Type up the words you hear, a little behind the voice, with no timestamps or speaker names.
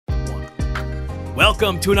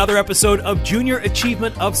Welcome to another episode of Junior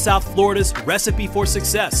Achievement of South Florida's Recipe for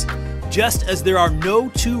Success. Just as there are no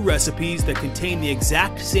two recipes that contain the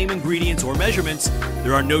exact same ingredients or measurements,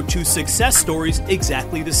 there are no two success stories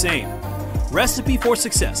exactly the same. Recipe for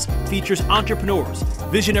Success features entrepreneurs,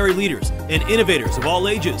 visionary leaders, and innovators of all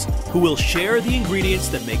ages who will share the ingredients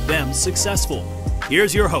that make them successful.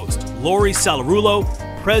 Here's your host, Lori Salarulo,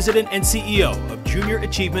 President and CEO of Junior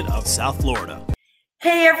Achievement of South Florida.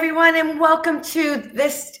 Hey everyone, and welcome to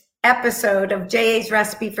this episode of JA's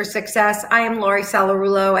Recipe for Success. I am Lori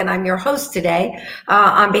Salarulo, and I'm your host today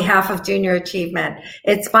on behalf of Junior Achievement.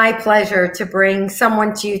 It's my pleasure to bring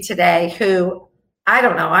someone to you today who, I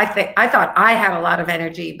don't know, I thought I had a lot of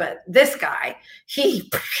energy, but this guy,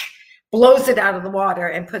 he blows it out of the water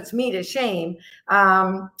and puts me to shame.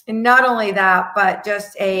 And not only that, but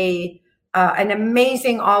just an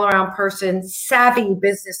amazing all-around person, savvy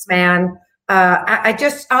businessman. I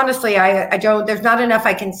just, honestly, I don't, there's not enough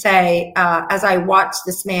I can say as I watch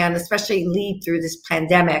this man, especially lead through this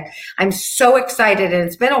pandemic. I'm so excited, and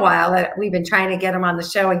it's been a while that we've been trying to get him on the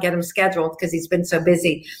show and get him scheduled because he's been so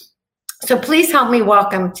busy. So please help me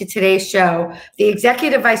welcome to today's show the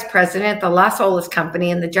Executive Vice President of the Las Olas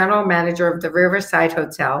Company and the General Manager of the Riverside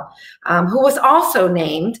Hotel, who was also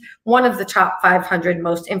named one of the top 500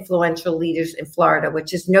 most influential leaders in Florida,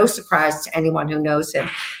 which is no surprise to anyone who knows him.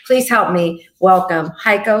 Please help me welcome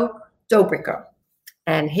Heiko Dobriko.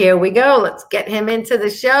 And here we go. Let's get him into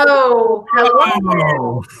the show.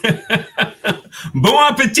 Hello.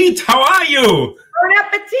 Bon appetit. How are you? Bon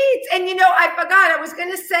appetit. And you know, I forgot, I was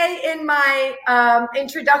going to say in my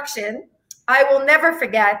introduction, I will never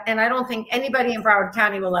forget, and I don't think anybody in Broward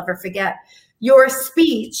County will ever forget, your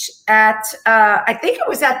speech at, I think it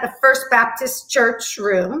was at the First Baptist Church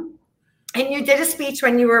room. And you did a speech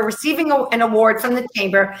when you were receiving an award from the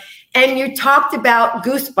chamber, and you talked about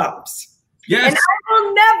goosebumps. Yes. And I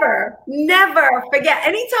will never forget.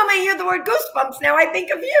 Anytime I hear the word goosebumps now, I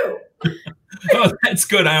think of you. Oh, that's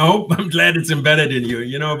good. I'm glad it's embedded in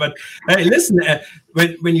you, but hey, listen,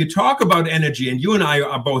 when you talk about energy, and you and I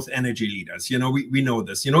are both energy leaders, we know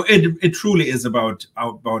this, it truly is about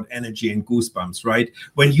energy and goosebumps, right?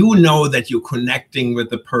 When you know that you're connecting with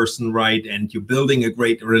the person, right, and you're building a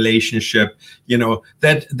great relationship,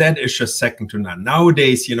 that is just second to none.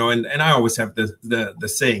 Nowadays, and I always have the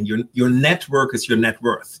saying, your network is your net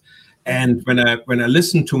worth. And when I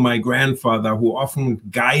listened to my grandfather, who often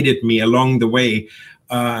guided me along the way,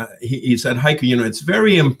 he said, Heiko, it's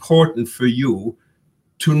very important for you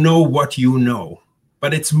to know what you know,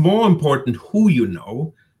 but it's more important who you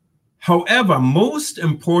know. However, most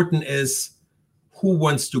important is who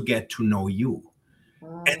wants to get to know you.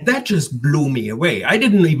 And that just blew me away. I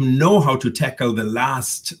didn't even know how to tackle the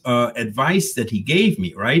last advice that he gave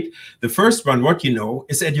me, right? The first one, what you know,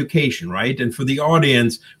 is education, right? And for the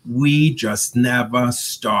audience, we just never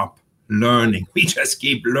stop learning. We just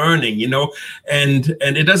keep learning, and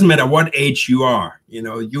it doesn't matter what age you are,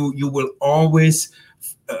 you will always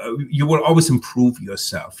improve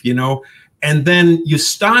yourself, and then you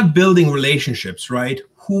start building relationships, right?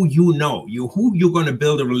 Who who you're going to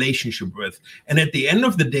build a relationship with. And at the end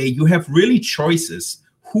of the day, you have really choices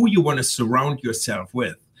who you want to surround yourself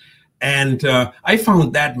with. And I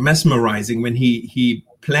found that mesmerizing when he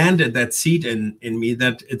planted that seed in me,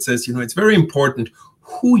 that it says, it's very important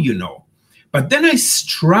who you know. But then I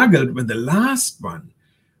struggled with the last one,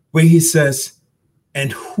 where he says,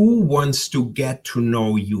 and who wants to get to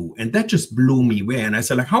know you? And that just blew me away. And I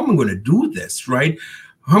said, how am I going to do this, right?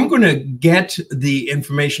 I'm going to get the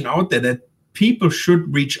information out there that people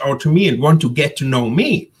should reach out to me and want to get to know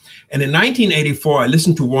me. And in 1984, I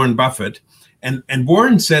listened to Warren Buffett, and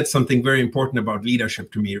Warren said something very important about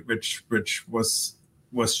leadership to me, which was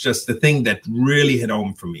just the thing that really hit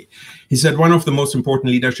home for me. He said one of the most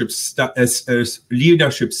important leadership skills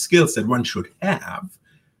that one should have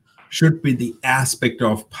should be the aspect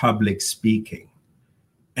of public speaking.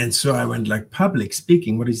 And so I went like, public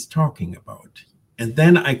speaking, what is he talking about? And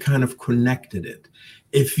then I kind of connected it.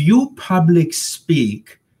 If you public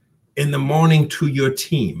speak in the morning to your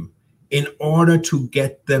team in order to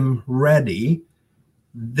get them ready,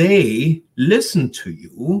 they listen to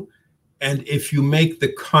you. And if you make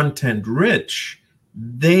the content rich,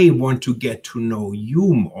 they want to get to know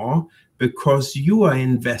you more because you are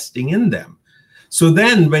investing in them. So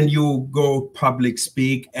then when you go public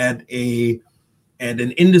speak at an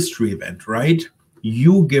industry event, right,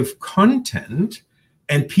 you give content.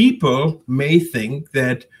 And people may think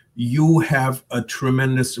that you have a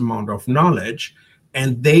tremendous amount of knowledge,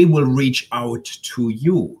 and they will reach out to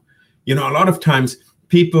you. A lot of times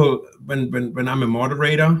people, when I'm a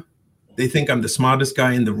moderator, they think I'm the smartest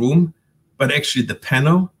guy in the room, but actually the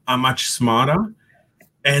panel are much smarter.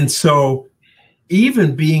 And so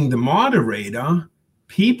even being the moderator,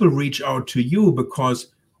 people reach out to you because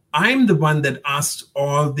I'm the one that asks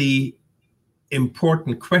all the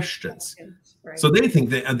important questions. Right. So they think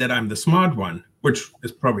that I'm the smart one, which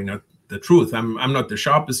is probably not the truth. I'm not the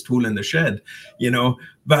sharpest tool in the shed,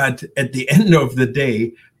 but at the end of the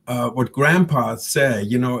day, what grandpa said,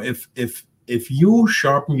 if you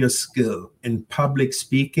sharpen your skill in public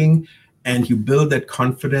speaking and you build that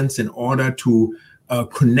confidence in order to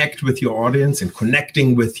connect with your audience and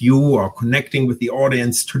connecting with you or connecting with the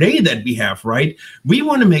audience today that we have, right? We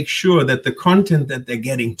want to make sure that the content that they're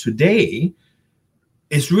getting today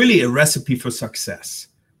is really a recipe for success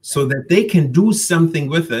so that they can do something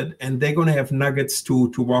with it and they're going to have nuggets to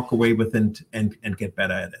walk away with and get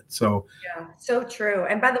better at it. So yeah, so true.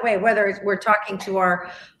 And by the way, whether we're talking to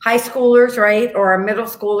our high schoolers, right, or our middle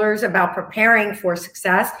schoolers about preparing for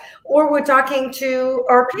success, or we're talking to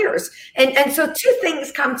our peers. And so two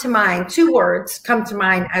things come to mind, two words come to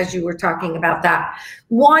mind as you were talking about that.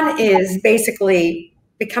 One is basically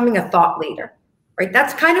becoming a thought leader. Right?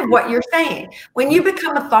 That's kind of what you're saying. When you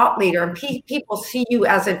become a thought leader and people see you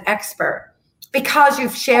as an expert because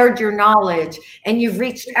you've shared your knowledge and you've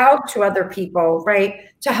reached out to other people, right,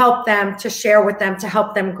 to help them, to share with them, to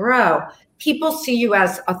help them grow, people see you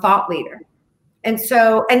as a thought leader. And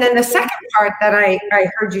so, and then the second part that I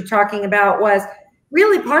heard you talking about was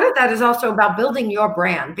really part of that is also about building your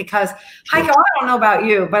brand because, Heiko, I don't know about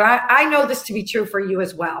you, but I know this to be true for you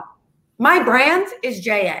as well. My brand is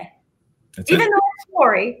JA. Even though it's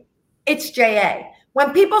Lori, it's JA.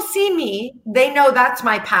 When people see me, they know that's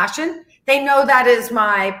my passion. They know that is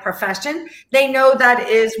my profession. They know that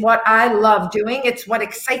is what I love doing. It's what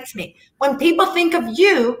excites me. When people think of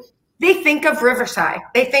you, they think of Riverside.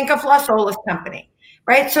 They think of Las Olas Company,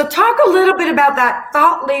 right? So talk a little bit about that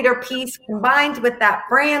thought leader piece combined with that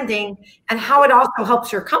branding and how it also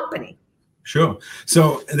helps your company. Sure.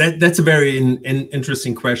 So that's a very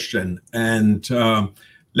interesting question. And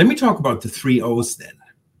let me talk about the 3 O's then,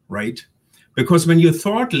 right? Because when you're a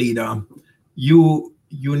thought leader, you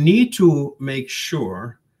need to make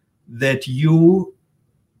sure that you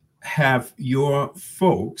have your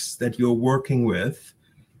folks that you're working with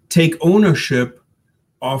take ownership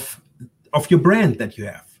of your brand that you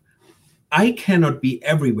have. I cannot be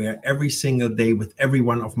everywhere every single day with every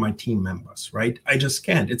one of my team members, right? I just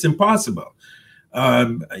can't. It's impossible.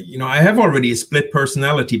 I have already a split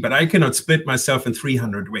personality, but I cannot split myself in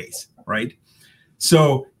 300 ways, right?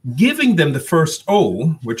 So giving them the first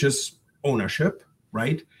O, which is ownership,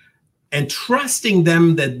 right? And trusting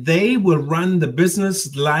them that they will run the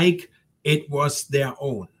business like it was their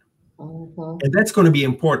own. Mm-hmm. And that's going to be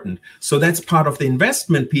important. So that's part of the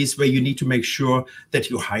investment piece where you need to make sure that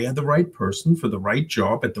you hire the right person for the right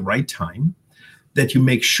job at the right time, that you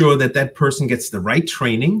make sure that that person gets the right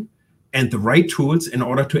training and the right tools in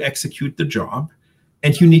order to execute the job.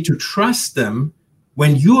 And you need to trust them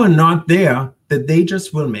when you are not there, that they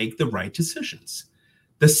just will make the right decisions.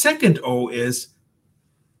 The second O is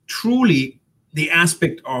truly the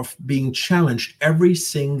aspect of being challenged every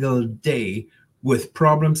single day with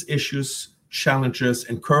problems, issues, challenges,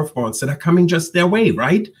 and curveballs that are coming just their way,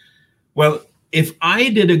 right? Well, if I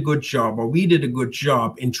did a good job or we did a good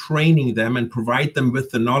job in training them and provide them with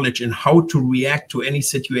the knowledge in how to react to any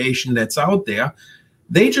situation that's out there,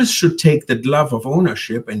 they just should take the glove of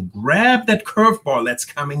ownership and grab that curveball that's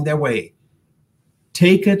coming their way.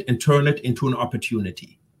 Take it and turn it into an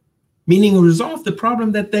opportunity, meaning resolve the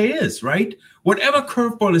problem that there is, right? Whatever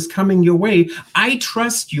curveball is coming your way, I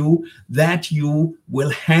trust you that you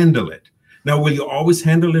will handle it. Now, will you always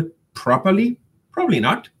handle it properly? Probably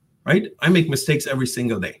not. Right? I make mistakes every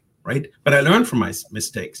single day, right? But I learn from my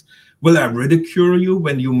mistakes. Will I ridicule you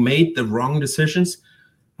when you made the wrong decisions?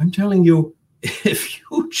 I'm telling you, if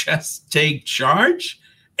you just take charge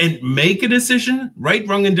and make a decision, right,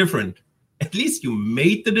 wrong, and different, at least you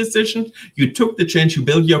made the decision, you took the chance, you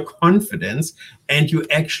build your confidence, and you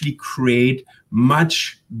actually create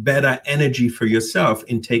much better energy for yourself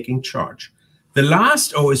in taking charge. The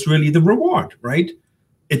last O is really the reward, right?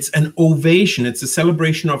 It's an ovation. It's a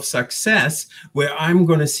celebration of success where I'm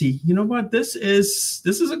going to see, you know what, this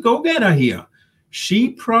is a go-getter here.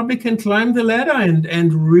 She probably can climb the ladder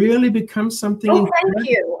and really become something. Oh, thank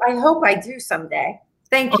you. I hope I do someday.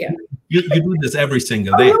 Thank you. You do this every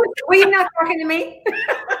single day. Were you not talking to me?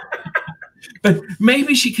 But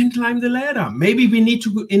maybe she can climb the ladder. Maybe we need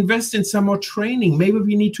to invest in some more training. Maybe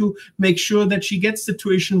we need to make sure that she gets the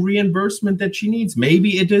tuition reimbursement that she needs.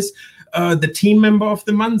 Maybe it is the team member of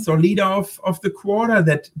the month or leader of the quarter.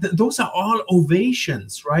 Those are all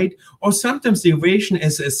ovations, right? Or sometimes the ovation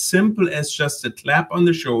is as simple as just a clap on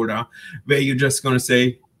the shoulder, where you're just going to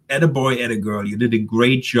say, "Atta boy, atta girl, you did a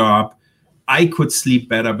great job. I could sleep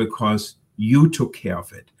better because you took care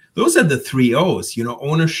of it." Those are the 3 O's,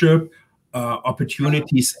 ownership,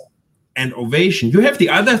 opportunities, and ovation. You have the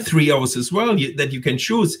other 3 O's as well that you can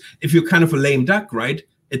choose if you're kind of a lame duck, right?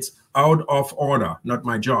 It's out of order, not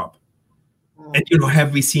my job. And,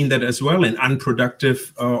 have we seen that as well in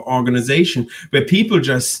unproductive organization where people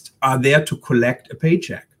just are there to collect a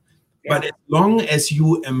paycheck? Yeah. But as long as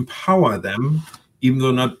you empower them, even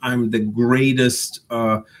though I'm the greatest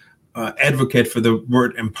advocate for the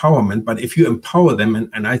word empowerment, but if you empower them,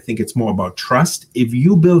 and I think it's more about trust, if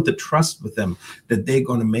you build the trust with them that they're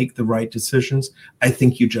going to make the right decisions, I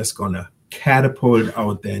think you're just going to catapult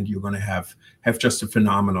out there and you're going to have just a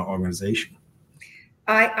phenomenal organization.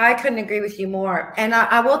 I couldn't agree with you more. And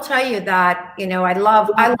I will tell you that, I love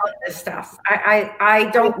this stuff. I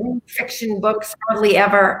don't read fiction books hardly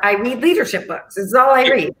ever. I read leadership books. It's all I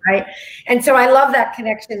read, right? And so I love that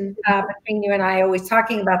connection between you and I, always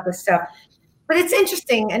talking about this stuff. But it's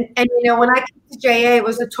interesting. And when I came to JA, it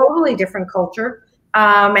was a totally different culture.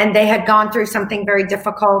 And they had gone through something very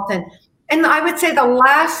difficult. And I would say the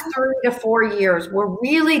last 3 to 4 years were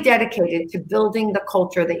really dedicated to building the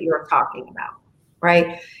culture that you're talking about.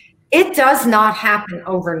 Right? It does not happen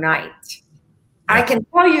overnight. I can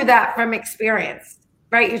tell you that from experience,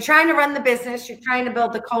 right? You're trying to run the business. You're trying to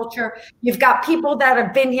build the culture. You've got people that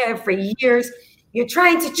have been here for years. You're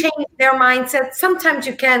trying to change their mindset. Sometimes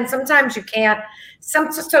you can, sometimes you can't.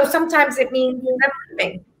 So sometimes it means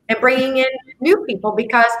moving and bringing in new people,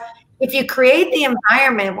 because if you create the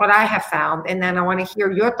environment, what I have found, and then I want to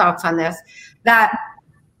hear your thoughts on this, that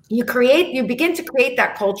you begin to create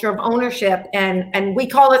that culture of ownership, and we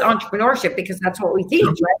call it entrepreneurship because that's what we teach,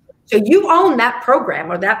 right? So you own that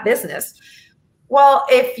program or that business. Well,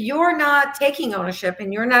 if you're not taking ownership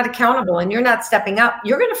and you're not accountable and you're not stepping up,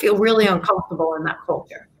 you're going to feel really uncomfortable in that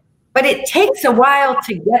culture. But it takes a while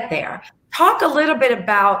to get there. Talk a little bit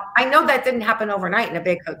about, I know that didn't happen overnight in a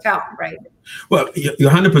big hotel, right? Well,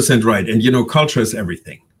 you're 100% right. And, culture is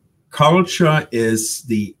everything. Culture is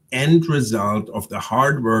the end result of the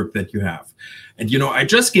hard work that you have. And, I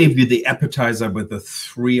just gave you the appetizer with the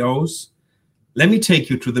 3 O's. Let me take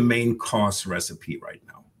you to the main course recipe right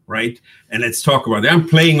now, right? And let's talk about it. I'm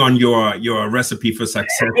playing on your recipe for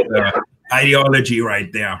success ideology right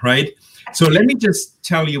there, right? So let me just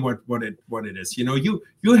tell you what it is.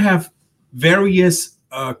 You have various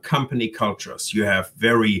company cultures. You have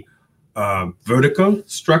very vertical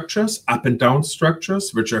structures, up and down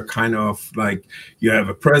structures, which are kind of like you have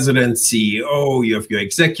a president, CEO, you have your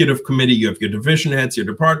executive committee, you have your division heads, your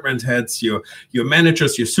department heads, your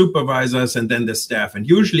managers, your supervisors, and then the staff. And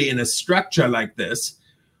usually in a structure like this,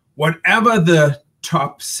 whatever the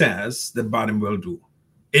top says, the bottom will do.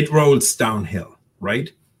 It rolls downhill, right?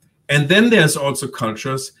 And then there's also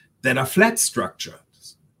cultures that are flat structure,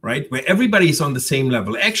 right? Where everybody is on the same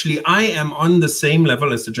level. Actually, I am on the same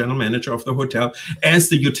level as the general manager of the hotel, as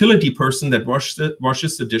the utility person that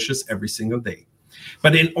washes the dishes every single day.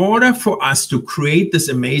 But in order for us to create this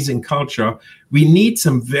amazing culture, we need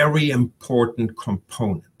some very important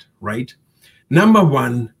component, right? Number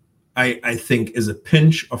one, I think, is a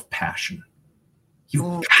pinch of passion.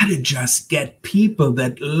 You gotta just get people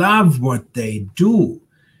that love what they do.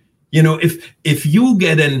 If you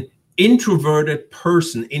get an introverted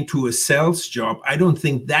person into a sales job, I don't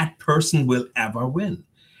think that person will ever win.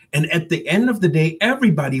 And at the end of the day,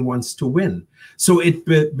 everybody wants to win. So it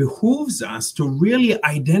behooves us to really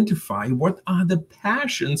identify what are the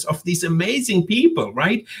passions of these amazing people,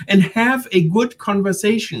 right? And have a good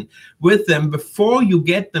conversation with them before you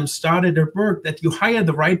get them started at work, that you hire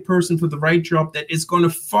the right person for the right job that is going to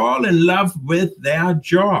fall in love with their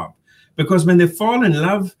job. Because when they fall in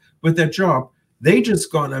love with their job, they're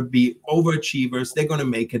just going to be overachievers. They're going to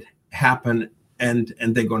make it happen, and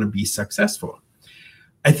they're going to be successful.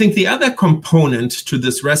 I think the other component to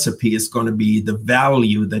this recipe is going to be the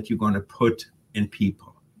value that you're going to put in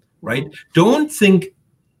people, right? Don't think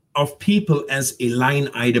of people as a line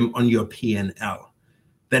item on your P&L,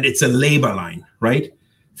 that it's a labor line, right?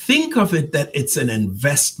 Think of it that it's an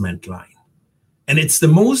investment line. And it's the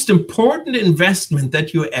most important investment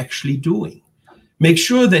that you're actually doing. Make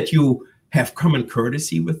sure that you have common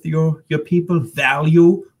courtesy with your people,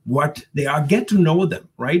 value what they are, get to know them,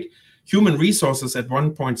 right? Human resources at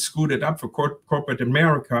one point screwed it up for corporate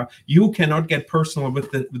America. You cannot get personal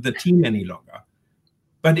with the team any longer.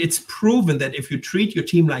 But it's proven that if you treat your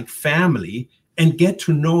team like family and get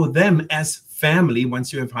to know them as family,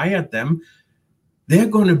 once you have hired them, they're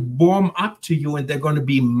going to warm up to you and they're going to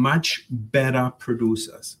be much better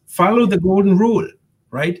producers. Follow the golden rule,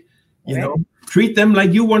 right? You know, treat them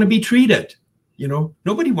like you want to be treated. You know,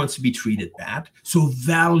 nobody wants to be treated bad. So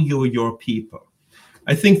value your people.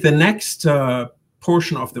 I think the next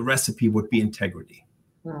portion of the recipe would be integrity.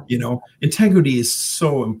 You know, integrity is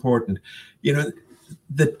so important. You know,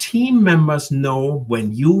 the team members know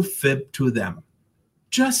when you fib to them.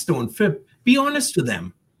 Just don't fib. Be honest to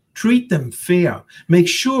them. Treat them fair. Make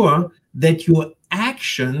sure that your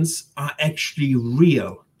actions are actually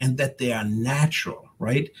real and that they are natural,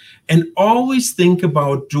 right? And always think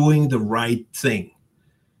about doing the right thing.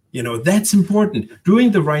 You know, that's important.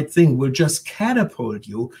 Doing the right thing will just catapult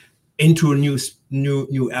you into a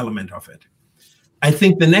new element of it. I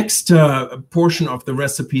think the next portion of the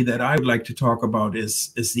recipe that I would like to talk about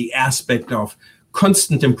is the aspect of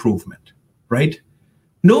constant improvement, right?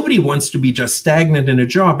 Nobody wants to be just stagnant in a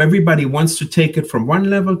job. Everybody wants to take it from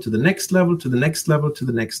one level to the next level, to the next level, to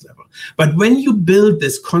the next level. But when you build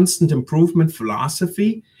this constant improvement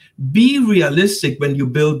philosophy, be realistic when you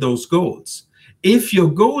build those goals. If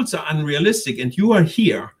your goals are unrealistic and you are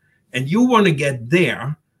here and you want to get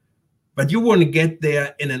there, but you want to get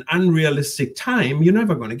there in an unrealistic time, you're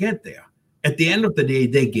never going to get there. At the end of the day,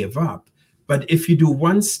 they give up. But if you do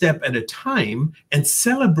one step at a time and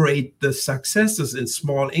celebrate the successes in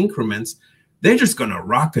small increments, they're just going to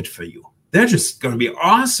rocket for you. They're just going to be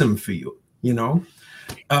awesome for you, you know?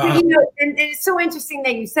 You know, and it's so interesting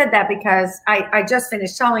that you said that, because I just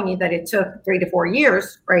finished telling you that it took 3 to 4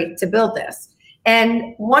 years, right, to build this.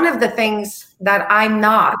 And one of the things that I'm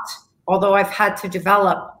not, although I've had to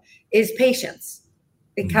develop, is patience,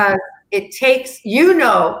 because it takes, you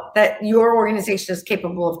know, that your organization is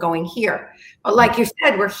capable of going here. But like you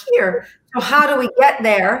said, we're here. So how do we get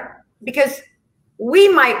there? Because we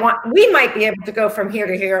might be able to go from here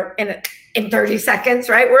to here in 30 seconds,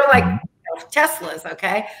 right? We're like Teslas,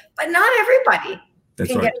 okay? But not everybody can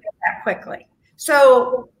get there that quickly.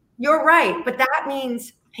 So you're right, but that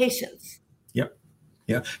means patience.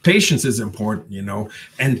 Yeah, patience is important, you know,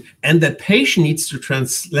 and that patience needs to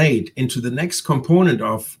translate into the next component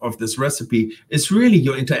of this recipe is really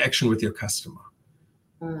your interaction with your customer.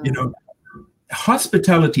 You know,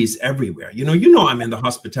 hospitality is everywhere. You know, I'm in the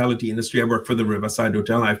hospitality industry. I work for the Riverside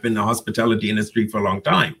Hotel. I've been in the hospitality industry for a long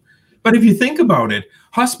time. But if you think about it,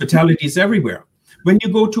 hospitality is everywhere. When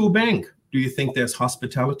you go to a bank, do you think there's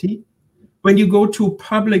hospitality? When you go to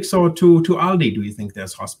Publix or to Aldi, do you think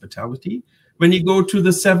there's hospitality? When you go to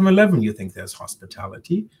the 7-Eleven, you think there's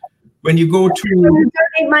hospitality. When you go to... When you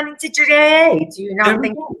donate money to today, do you not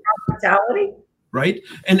think there's hospitality? Right?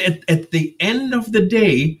 And at the end of the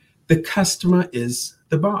day, the customer is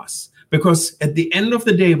the boss. Because at the end of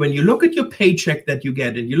the day, when you look at your paycheck that you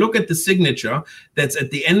get and you look at the signature that's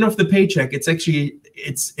at the end of the paycheck, it's actually,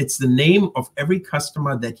 it's the name of every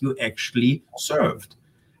customer that you actually served.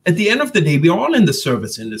 At the end of the day, we're all in the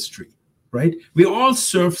service industry, right? We all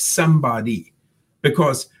serve somebody,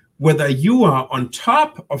 because whether you are on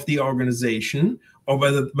top of the organization or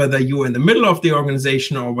whether you're in the middle of the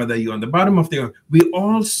organization or whether you're on the bottom of the, we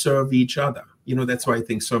all serve each other. You know, that's why I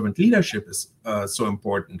think servant leadership is so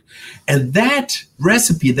important. And that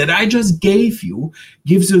recipe that I just gave you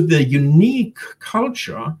gives you the unique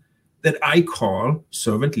culture that I call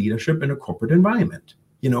servant leadership in a corporate environment.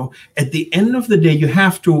 You know, at the end of the day, you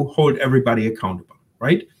have to hold everybody accountable,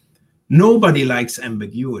 right? Nobody likes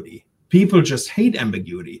ambiguity. People just hate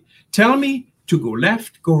ambiguity. Tell me to go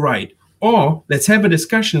left, go right, or let's have a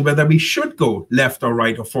discussion whether we should go left or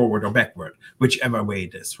right or forward or backward, whichever way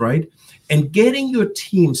it is, right? And getting your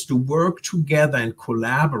teams to work together and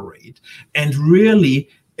collaborate and really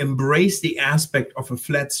embrace the aspect of a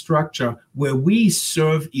flat structure where we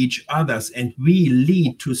serve each other and we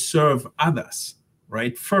lead to serve others,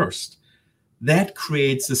 right? First, that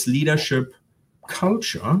creates this leadership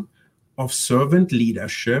culture of servant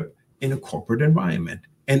leadership in a corporate environment.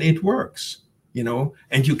 And it works, you know,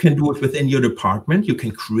 and you can do it within your department. You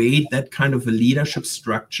can create that kind of a leadership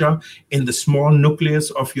structure in the small nucleus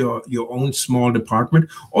of your own small department,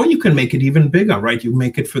 or you can make it even bigger, right? You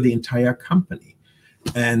make it for the entire company.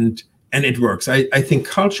 And it works. I think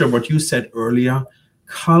culture, what you said earlier,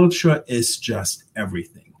 culture is just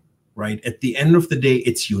everything, right? At the end of the day,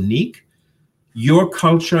 it's unique. Your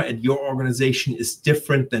culture at your organization is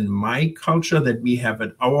different than my culture that we have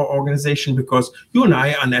at our organization, because you and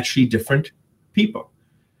I are naturally different people.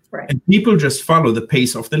 Right. And people just follow the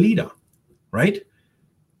pace of the leader, right?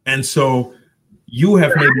 And so you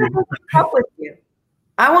have maybe... keep up with you.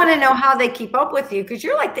 I want to know how they keep up with you, because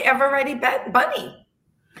you're like the ever-ready bunny.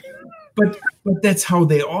 But that's how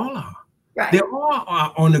they all are. Right. They all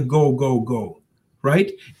are on a go, go, go,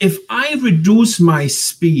 right? If I reduce my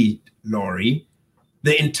speed, Lori,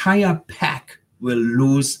 the entire pack will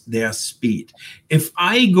lose their speed. If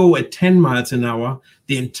I go at 10 miles an hour,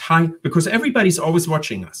 because everybody's always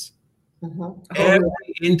watching us. Every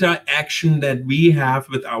interaction that we have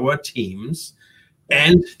with our teams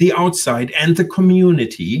and the outside and the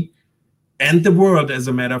community and the world, as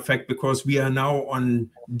a matter of fact, because we are now on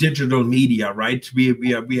digital media, right?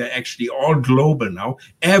 We are actually all global now.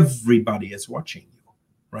 Everybody is watching you,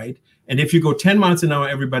 right? And if you go 10 miles an hour,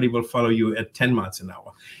 everybody will follow you at 10 miles an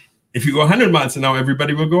hour. If you go 100 miles an hour,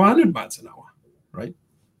 everybody will go 100 miles an hour, right?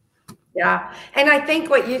 Yeah. And I think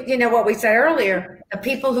what what we said earlier, the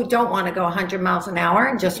people who don't want to go 100 miles an hour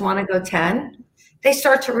and just want to go 10, they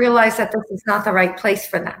start to realize that this is not the right place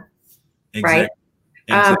for them. Exactly. Right.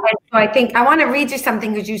 And so I think I want to read you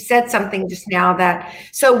something, because you said something just now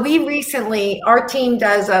so we recently, our team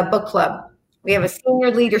does a book club. We have a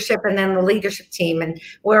senior leadership and then the leadership team, and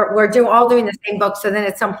we're all doing the same book. So then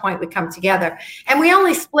at some point we come together, and we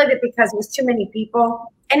only split it because it was too many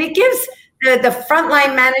people, and it gives the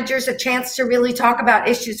frontline managers a chance to really talk about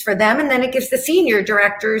issues for them, and then it gives the senior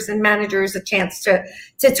directors and managers a chance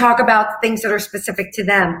to talk about things that are specific to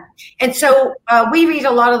them. And so we read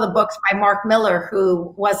a lot of the books by Mark Miller,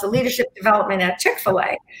 who was the leadership development at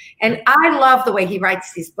Chick-fil-A, and I love the way he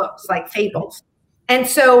writes these books, like fables. And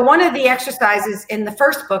so one of the exercises in the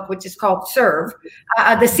first book, which is called Serve,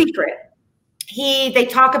 The Secret, they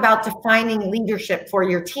talk about defining leadership for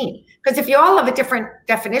your team. Because if you all have a different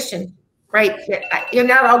definition, right, you're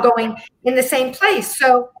not all going in the same place.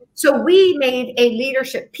 So we made a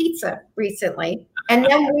leadership pizza recently, and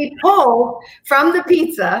then we pulled from the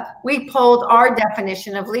pizza, we pulled our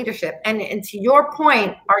definition of leadership. And to your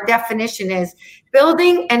point, our definition is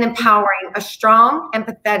building and empowering a strong,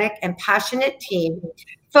 empathetic, and passionate team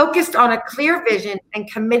focused on a clear vision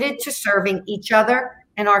and committed to serving each other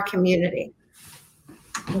and our community.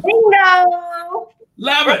 Bingo!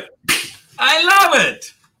 Love it. I love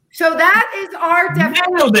it. So that is our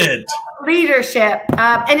definition of leadership.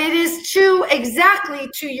 And it is true exactly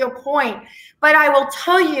to your point. But I will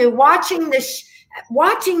tell you, watching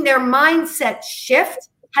their mindset shift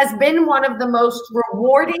has been one of the most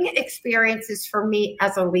rewarding experiences for me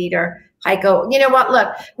as a leader. I go, you know what,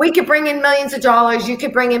 look, we could bring in millions of dollars. You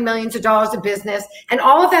could bring in millions of dollars of business. And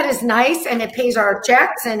all of that is nice, and it pays our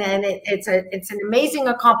checks, and it's an amazing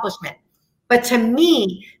accomplishment. But to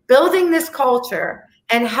me, building this culture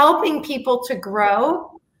and helping people to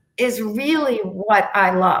grow is really what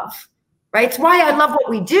I love, right? It's why I love what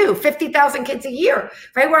we do. 50,000 kids a year,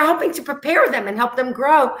 right? We're helping to prepare them and help them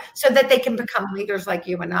grow so that they can become leaders like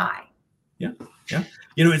you and I. Yeah, yeah.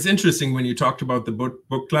 You know, it's interesting when you talked about the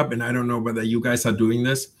book club, and I don't know whether you guys are doing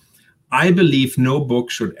this. I believe no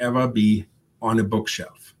book should ever be on a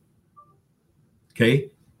bookshelf.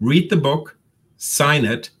 Okay? Read the book, sign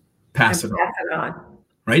it, pass it on.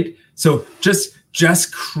 Right? So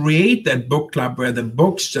just create that book club where the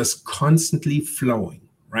book's just constantly flowing,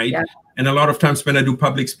 right? Yeah. And a lot of times when I do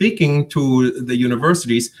public speaking to the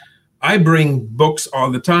universities, I bring books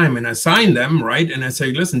all the time and I sign them, right? And I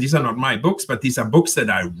say, listen, these are not my books, but these are books that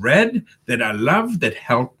I read, that I love, that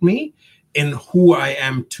helped me in who I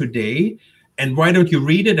am today. And why don't you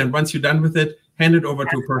read it? And once you're done with it, hand it over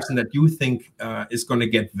to a person that you think is going to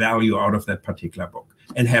get value out of that particular book,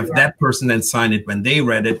 and have that person then sign it when they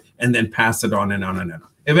read it, and then pass it on and on and on.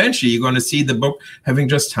 Eventually, you're going to see the book having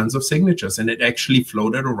just tons of signatures, and it actually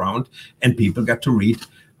floated around, and people got to read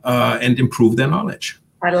and improve their knowledge.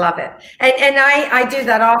 I love it. And I do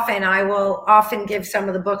that often. I will often give some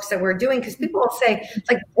of the books that we're doing, because people will say,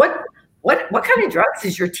 like, what kind of drugs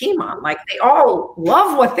is your team on? Like, they all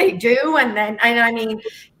love what they do. And I mean,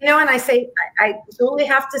 you know, and I say, I truly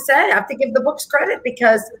have to say, I have to give the books credit,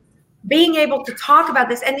 because being able to talk about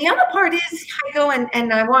this. And the other part is, Heiko,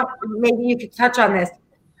 and I want, maybe you could touch on this.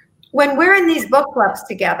 When we're in these book clubs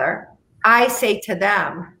together, I say to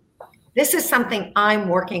them, this is something I'm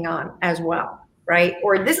working on as well. Right?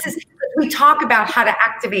 Or we talk about how to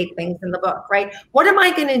activate things in the book, right? What am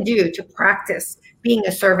I going to do to practice being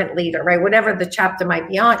a servant leader, right? Whatever the chapter might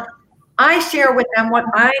be on. I share with them what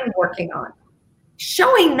I'm working on,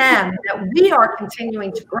 showing them that we are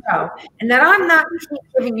continuing to grow, and that I'm not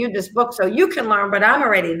giving you this book so you can learn, but I'm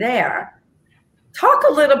already there. Talk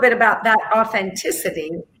a little bit about that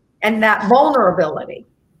authenticity and that vulnerability.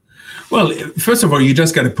 Well, first of all, you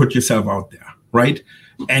just got to put yourself out there, right?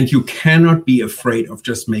 And you cannot be afraid of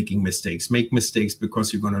just making mistakes. Make mistakes,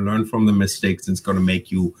 because you're going to learn from the mistakes, and it's going to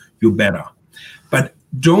make you better. But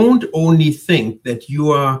don't only think that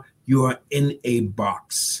you are in a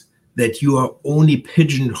box, that you are only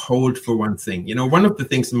pigeonholed for one thing. You know, one of the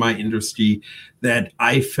things in my industry that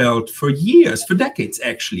I felt for years, for decades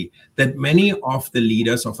actually, that many of the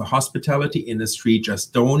leaders of the hospitality industry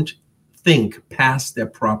just don't think past their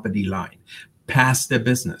property line, past their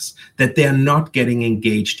business, that they're not getting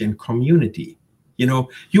engaged in community. You know,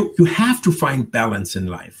 you have to find balance in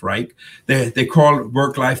life, right? They call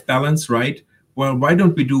work-life balance, right? Well, why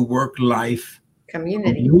don't we do work-life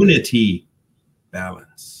community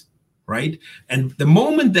balance, right? And the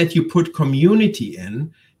moment that you put community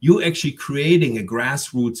in, you're actually creating a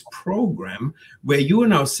grassroots program where you are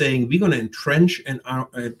now saying, we're going to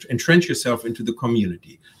entrench yourself into the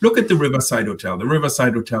community. Look at the Riverside Hotel. The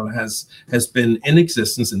Riverside Hotel has been in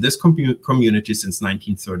existence in this community since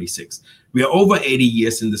 1936. We are over 80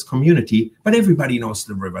 years in this community, but everybody knows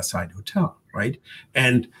the Riverside Hotel, right?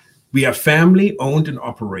 And we are family owned and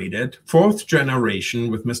operated, fourth generation,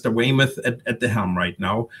 with Mr. Weymouth at the helm right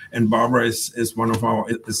now. And Barbara is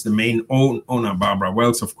the main owner, Barbara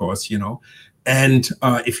Wells, of course, you know. And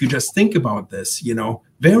if you just think about this, you know,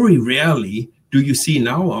 very rarely do you see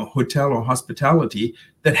now a hotel or hospitality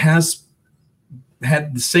that has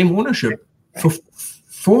had the same ownership for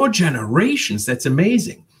 4 generations. That's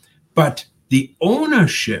amazing. But the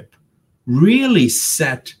ownership really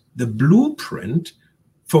set the blueprint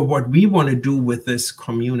for what we want to do with this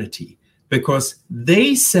community, because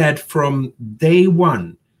they said from day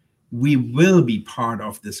one, we will be part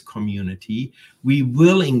of this community. We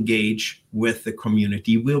will engage with the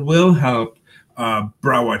community. We will help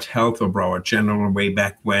Broward Health or Broward General way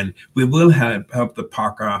back when. We will help the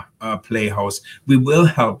Parker Playhouse. We will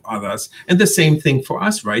help others. And the same thing for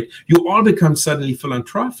us, right? You all become suddenly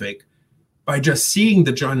philanthropic by just seeing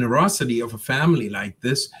the generosity of a family like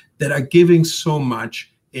this that are giving so much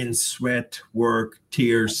in sweat, work,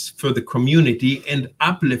 tears for the community and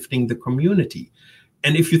uplifting the community.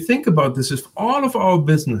 And if you think about this, if all of our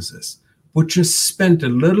businesses would just spend a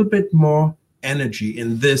little bit more energy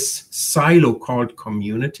in this silo called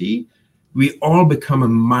community, we all become a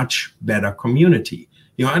much better community.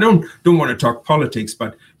 You know, I don't want to talk politics,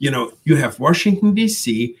 but, you know, you have Washington,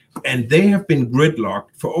 D.C., and they have been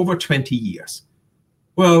gridlocked for over 20 years.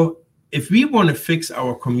 Well, if we want to fix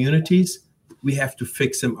our communities, we have to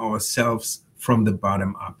fix them ourselves from the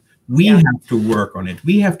bottom up. We have to work on it.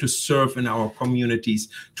 We have to serve in our communities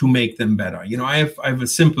to make them better. You know, I have a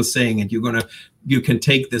simple saying, and you can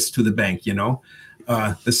take this to the bank, you know.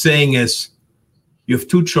 The saying is, you have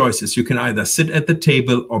 2 choices. You can either sit at the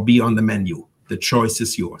table or be on the menu. The choice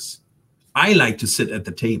is yours. I like to sit at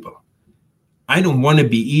the table. I don't want to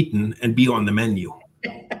be eaten and be on the menu.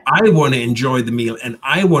 I want to enjoy the meal, and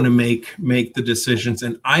I want to make the decisions,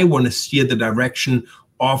 and I want to steer the direction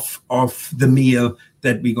of the meal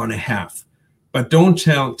that we're going to have. But don't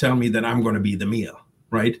tell me that I'm going to be the meal,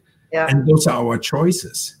 right? Yeah. And those are our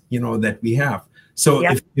choices, you know, that we have. So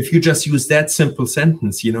if you just use that simple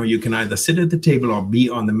sentence, you know, you can either sit at the table or be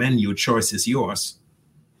on the menu. Choice is yours.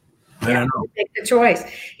 I don't know. Take the choice.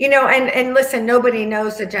 You know, and listen, nobody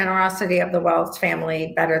knows the generosity of the Wells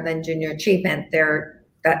family better than Junior Achievement.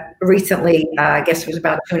 That recently, I guess it was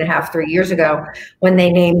about 2.5, 3 years ago, when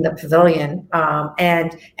they named the pavilion.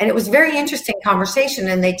 And it was a very interesting conversation.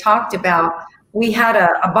 And they talked about, we had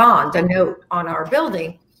a bond, a note on our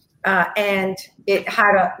building, and we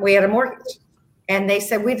had a mortgage. And they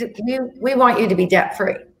said, we want you to be debt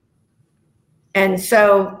free. And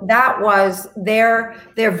so that was they're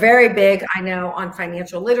very big, I know, on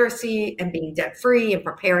financial literacy and being debt free and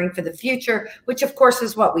preparing for the future, which of course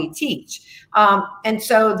is what we teach. And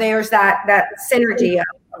so there's that synergy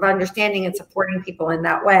of understanding and supporting people in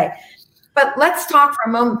that way. But let's talk for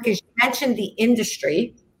a moment, because you mentioned the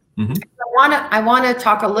industry. Mm-hmm. I want to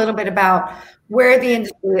talk a little bit about where the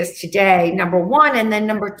industry is today, number one, and then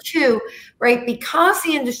number two, right? Because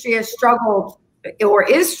the industry has struggled or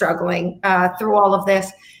is struggling through all of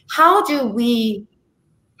this, how will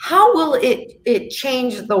it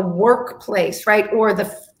change the workplace, right? Or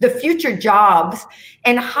the future jobs,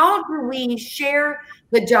 and how do we share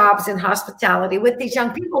the jobs in hospitality with these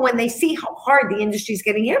young people when they see how hard the industry is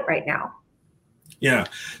getting hit right now? Yeah.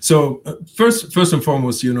 So first and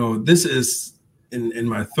foremost, you know, this is in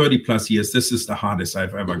my 30 plus years, this is the hardest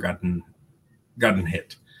I've ever gotten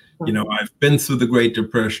hit. You know, I've been through the Great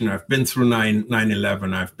Depression. I've been through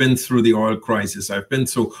 9/11. I've been through the oil crisis. I've been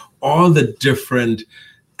through all the different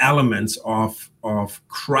elements of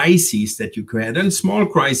crises that you create, and small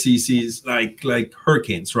crises like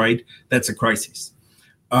hurricanes, right? That's a crisis.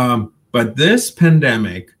 But this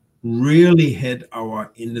pandemic really hit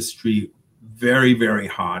our industry very, very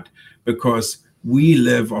hard, because we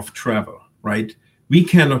live off travel, right? We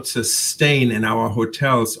cannot sustain in our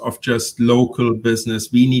hotels of just local business.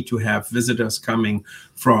 We need to have visitors coming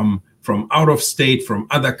from out of state, from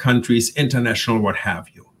other countries, international, what have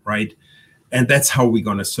you, right? And that's how we're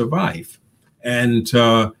going to survive. And,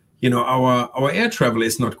 our air travel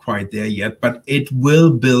is not quite there yet, but it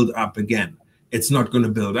will build up again. It's not going to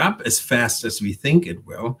build up as fast as we think it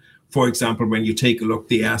will. For example, when you take a look at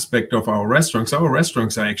the aspect of our restaurants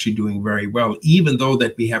are actually doing very well, even though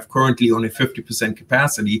that we have currently only 50%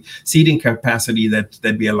 capacity, seating capacity that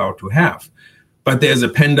we're allowed to have. But there's a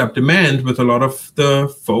pent-up demand with a lot of the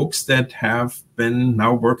folks that have been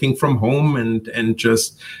now working from home and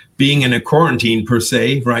just being in a quarantine per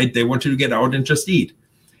se, right? They wanted to get out and just eat.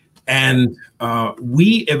 And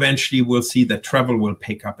we eventually will see that travel will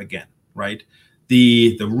pick up again, right?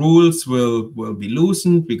 The rules will be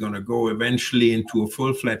loosened. We're going to go eventually into a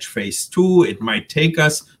full-fledged phase 2. It might take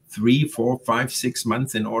us 3, 4, 5, 6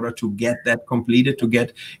 months in order to get that completed, to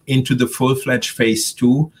get into the full-fledged phase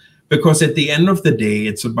 2. Because at the end of the day,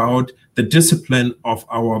 it's about the discipline of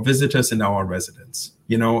our visitors and our residents,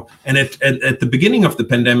 And at the beginning of the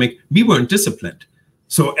pandemic, we weren't disciplined.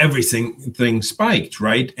 So everything spiked,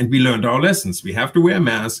 right? And we learned our lessons. We have to wear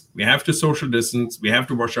masks. We have to social distance. We have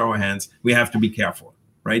to wash our hands. We have to be careful,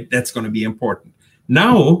 right? That's going to be important.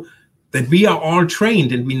 Now that we are all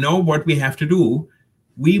trained and we know what we have to do,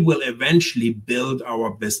 we will eventually build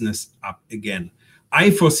our business up again.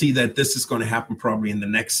 I foresee that this is going to happen probably in the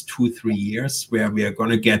next 2-3 years, where we are going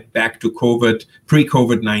to get back to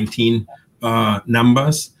pre-COVID-19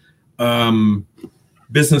 numbers.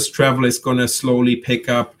 Business travel is going to slowly pick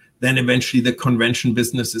up. Then eventually the convention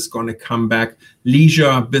business is going to come back.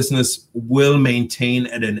 Leisure business will maintain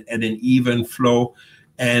at an even flow.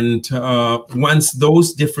 And once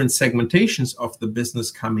those different segmentations of the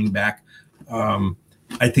business coming back,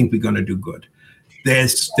 I think we're going to do good.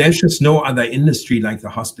 There's just no other industry like the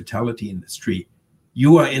hospitality industry.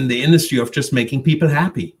 You are in the industry of just making people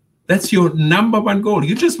happy. That's your number one goal.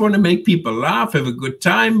 You just want to make people laugh, have a good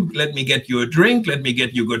time. Let me get you a drink. Let me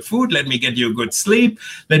get you good food. Let me get you a good sleep.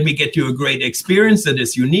 Let me get you a great experience that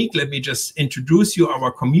is unique. Let me just introduce you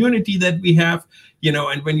our community that we have.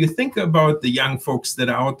 And when you think about the young folks that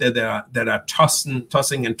are out there that are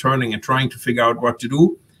tossing and turning and trying to figure out what to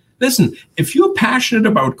do, listen, if you're passionate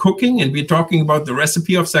about cooking and we're talking about the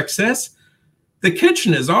recipe of success, the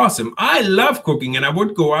kitchen is awesome. I love cooking, and I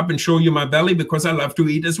would go up and show you my belly because I love to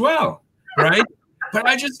eat as well, right? But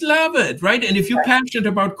I just love it, right? And if you're passionate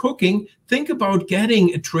about cooking, think about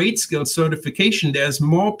getting a trade skill certification. There's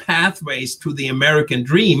more pathways to the American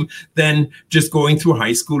dream than just going through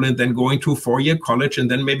high school and then going to a 4-year college and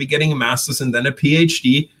then maybe getting a master's and then a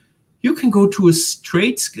PhD. You can go to a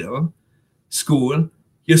trade skill school.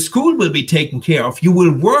 Your school will be taken care of. You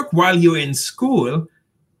will work while you're in school,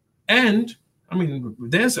 and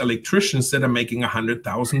there's electricians that are making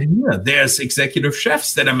 $100,000 a year. There's executive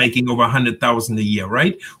chefs that are making over $100,000 a year,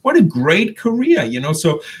 right? What a great career,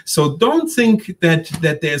 So don't think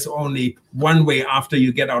that there's only one way after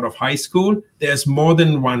you get out of high school. There's more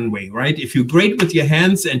than one way, right? If you're great with your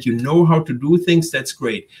hands and you know how to do things, that's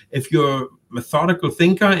great. If you're a methodical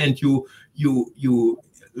thinker and you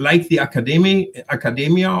like the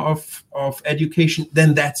academia of education,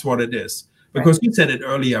 then that's what it is. Because you said it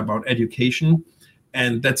earlier about education,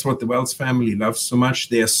 and that's what the Wells family loves so much.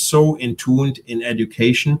 They are so in tuned in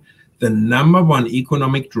education. The number one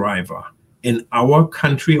economic driver in our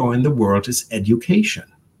country or in the world is education.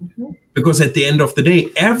 Mm-hmm. Because at the end of the day,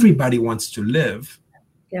 everybody wants to live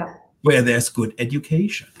where there's good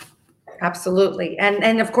education. Absolutely.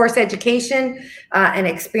 And of course, education and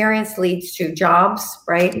experience leads to jobs,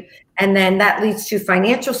 right? And then that leads to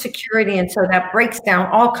financial security. And so that breaks down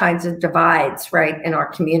all kinds of divides, right, in our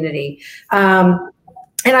community. And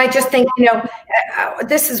I just think,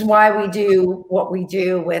 this is why we do what we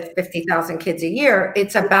do with 50,000 kids a year.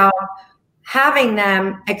 It's about having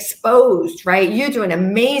them exposed, right? You do an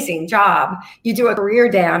amazing job. You do a career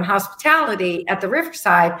day on hospitality at the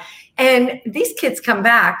Riverside. And these kids come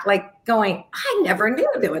back like going, I never knew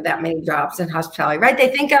there were that many jobs in hospitality, right? They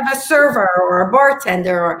think of a server or a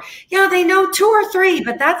bartender or, they know 2 or 3,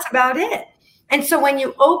 but that's about it. And so when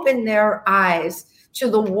you open their eyes to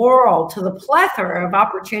the world, to the plethora of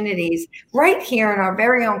opportunities right here in our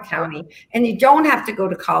very own county. And you don't have to go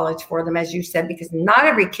to college for them, as you said, because not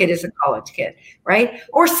every kid is a college kid, right?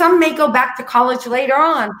 Or some may go back to college later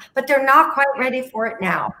on, but they're not quite ready for it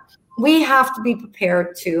now. We have to be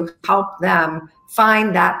prepared to help them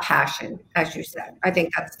find that passion, as you said. I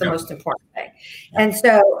think that's the most important thing. And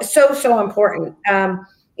so important.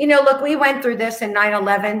 Look, we went through this in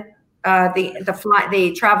 9/11.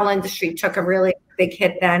 The travel industry took a really big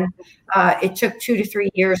hit then. It took 2 to 3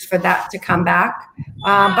 years for that to come back.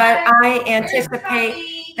 But I anticipate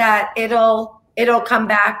that it'll come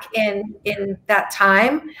back in that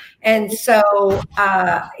time. And so,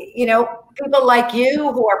 people like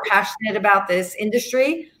you who are passionate about this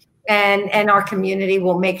industry and our community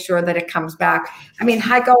will make sure that it comes back. I mean,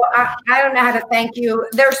 Heiko, I don't know how to thank you.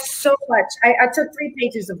 There's so much. I took 3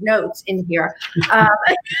 pages of notes in here. I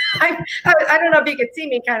don't know if you could see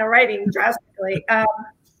me kind of writing drastically.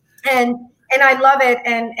 And I love it.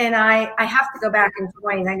 And I have to go back and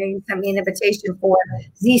join. I know you sent me an invitation for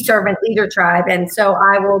Z Servant Leader Tribe. And so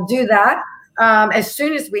I will do that as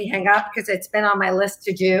soon as we hang up, because it's been on my list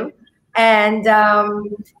to do.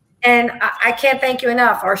 And I can't thank you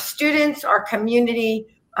enough. Our students, our community,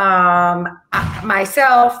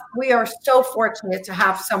 myself, we are so fortunate to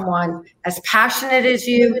have someone as passionate as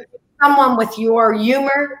you, someone with your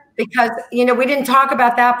humor, because, we didn't talk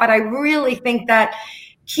about that, but I really think that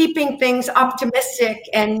keeping things optimistic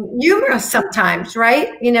and humorous sometimes, right?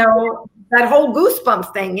 That whole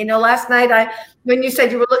Goosebumps thing, last night, when you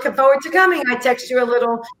said you were looking forward to coming, I texted you a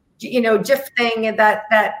little GIF thing, and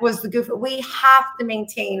that was the goof. We have to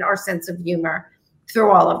maintain our sense of humor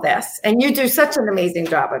through all of this. And you do such an amazing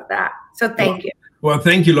job of that. So thank you. Well,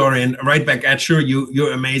 thank you, Lori. And right back at you.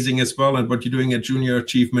 You're amazing as well. And what you're doing at Junior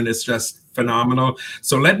Achievement is just phenomenal.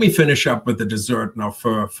 So let me finish up with the dessert now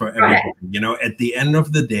for everybody. At the end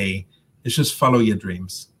of the day, it's just follow your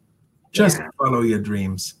dreams. Just follow your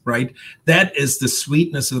dreams, right? That is the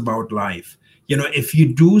sweetness about life. If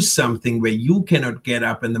you do something where you cannot get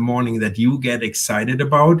up in the morning that you get excited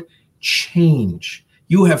about, change.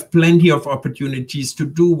 You have plenty of opportunities to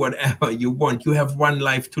do whatever you want. You have one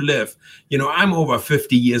life to live. I'm over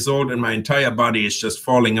 50 years old and my entire body is just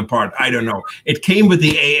falling apart. I don't know. It came with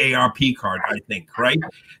the AARP card, I think, right?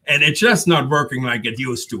 And it's just not working like it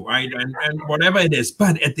used to, right? And whatever it is.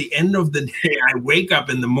 But at the end of the day, I wake up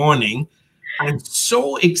in the morning, I'm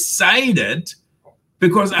so excited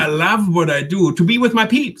because I love what I do, to be with my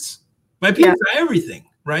peeps. My peeps are everything,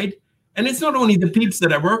 right? And it's not only the peeps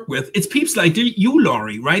that I work with, it's peeps like you,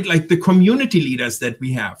 Lori, right? Like the community leaders that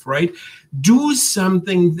we have, right? Do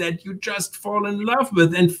something that you just fall in love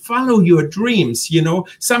with and follow your dreams.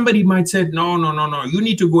 Somebody might say, no, you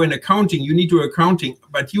need to go in accounting, you need to accounting,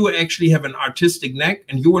 but you actually have an artistic neck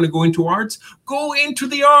and you want to go into arts, go into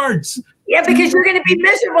the arts. Yeah, because you're going to be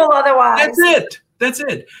miserable otherwise. That's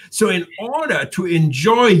it. So in order to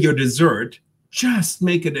enjoy your dessert, just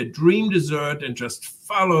make it a dream dessert and just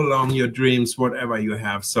follow along your dreams, whatever you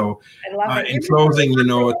have. So in closing,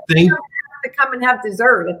 thank you. To come and have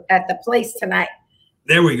dessert at the place tonight.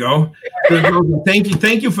 There we go.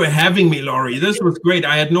 Thank you for having me, Lori. This was great.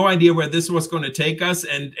 I had no idea where this was going to take us.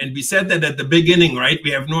 And we said that at the beginning, right?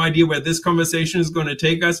 We have no idea where this conversation is going to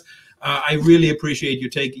take us. I really appreciate you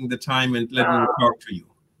taking the time and letting me talk to you.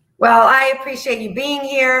 Well, I appreciate you being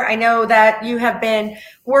here. I know that you have been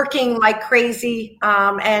working like crazy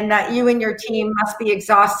and that you and your team must be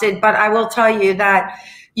exhausted. But I will tell you that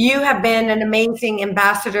you have been an amazing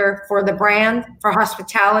ambassador for the brand, for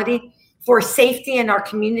hospitality, for safety in our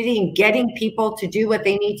community and getting people to do what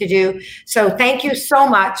they need to do. So thank you so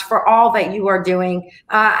much for all that you are doing.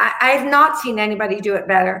 I have not seen anybody do it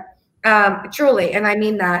better. Truly, and I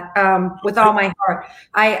mean that with all my heart.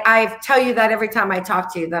 I tell you that every time I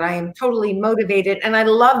talk to you, that I am totally motivated, and I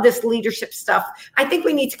love this leadership stuff. I think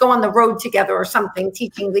we need to go on the road together or something,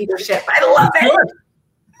 teaching leadership. I love it.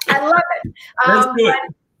 I love it. Let's do it.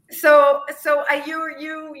 So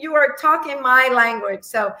you are talking my language.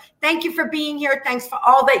 So thank you for being here. Thanks for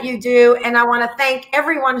all that you do. And I want to thank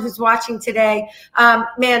everyone who's watching today.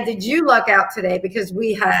 Man, did you luck out today, because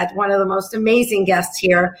we had one of the most amazing guests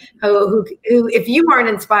here who if you weren't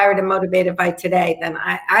inspired and motivated by today, then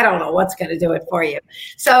I don't know what's going to do it for you.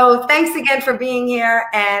 So thanks again for being here,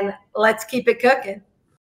 and let's keep it cooking.